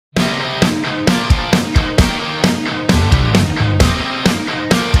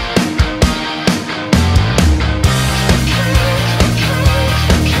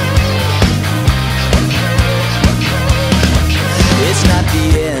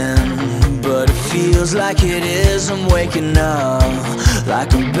feels like it is, I'm waking up.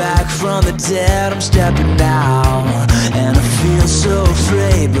 Like I'm back from the dead, I'm stepping out. And I feel so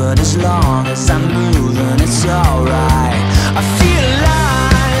afraid, but as long as I'm moving, it's alright. I feel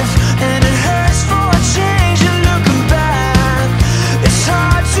alive, and it hurts for a change. And looking back, it's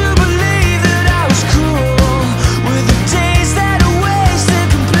hard to believe that I was cool with the days that are wasted,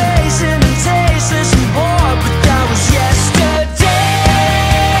 complacent and tasteless and bored. But that was yesterday.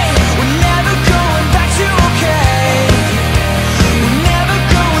 We're never going back to okay. We're never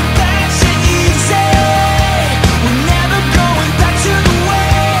going back to easy. We're never going back to the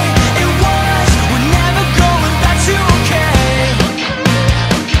way it was. We're never going back to okay.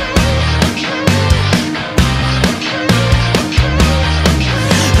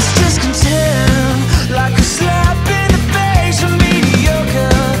 It's discontent, like a slap in the face of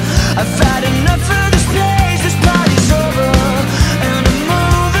mediocre. I've had enough of this place, this party's over. And I'm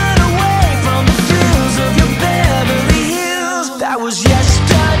moving away from the feels of your Beverly Hills. That was yesterday.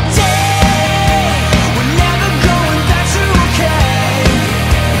 We're never going back to okay.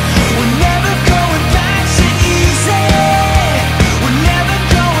 We're never going back to easy. We're never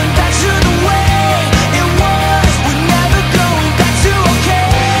going back to the way it was. We're never going back to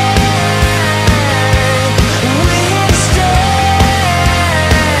okay. We're here to stay.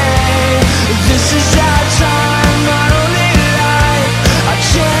 This is our time, our only life, our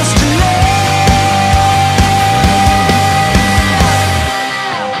chance to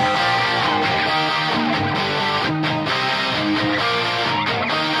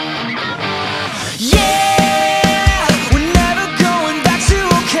yeah, we're never going back to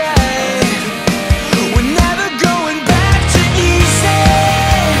okay. We're never going back to easy.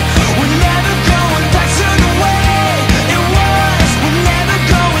 We're never going back to the way it was. We're never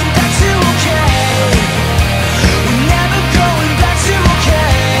going back to okay. We're never going back to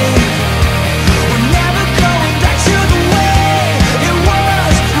okay. We're never going back to the way it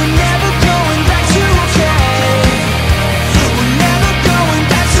was. We're never going back to okay. We're never going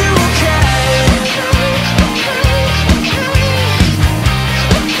back to okay.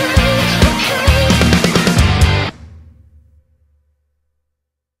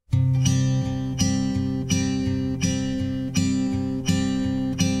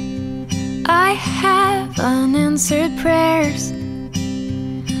 I have unanswered prayers.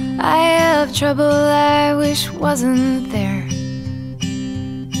 I have trouble I wish wasn't there.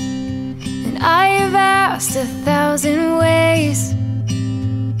 And I have asked 1,000 ways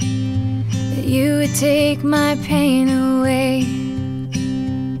that you would take my pain away.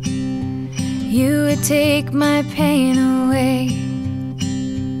 You would take my pain away.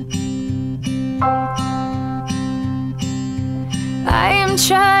 I am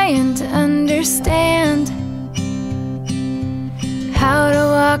trying to understand how to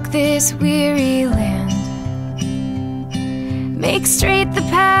walk this weary land, make straight the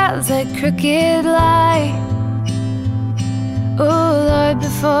paths that crooked lie. Oh Lord,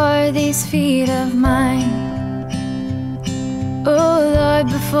 before these feet of mine. Oh Lord,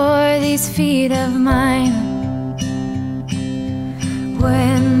 before these feet of mine.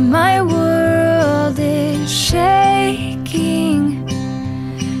 When my world is shaking,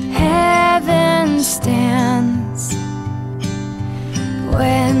 heaven stands.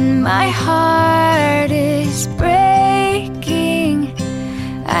 When my heart is breaking,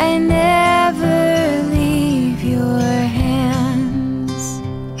 I never leave your hands.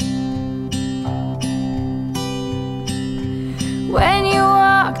 When you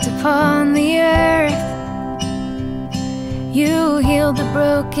walked upon the earth, you healed the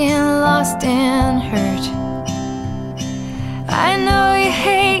broken, lost and hurt. I know you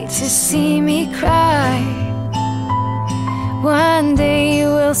hate to see me cry. One day you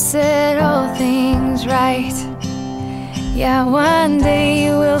will set all things right. Yeah, one day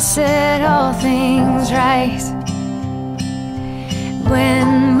you will set all things right.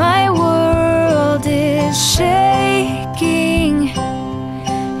 When my world is shaking,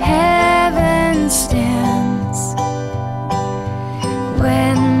 heaven stands.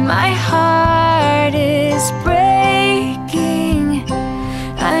 When my heart is breaking,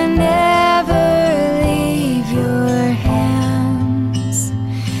 I never leave your hands.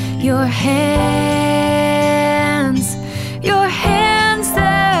 Your hands, your hands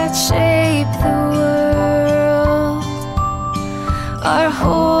that shape the world are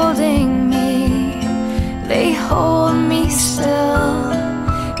holding me, they hold me still.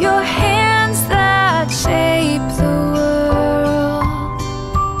 Your hands that shape the world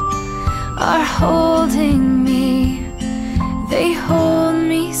are holding me, they hold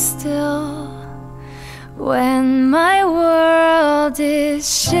me still. When my world is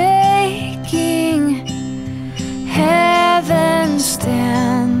shaking,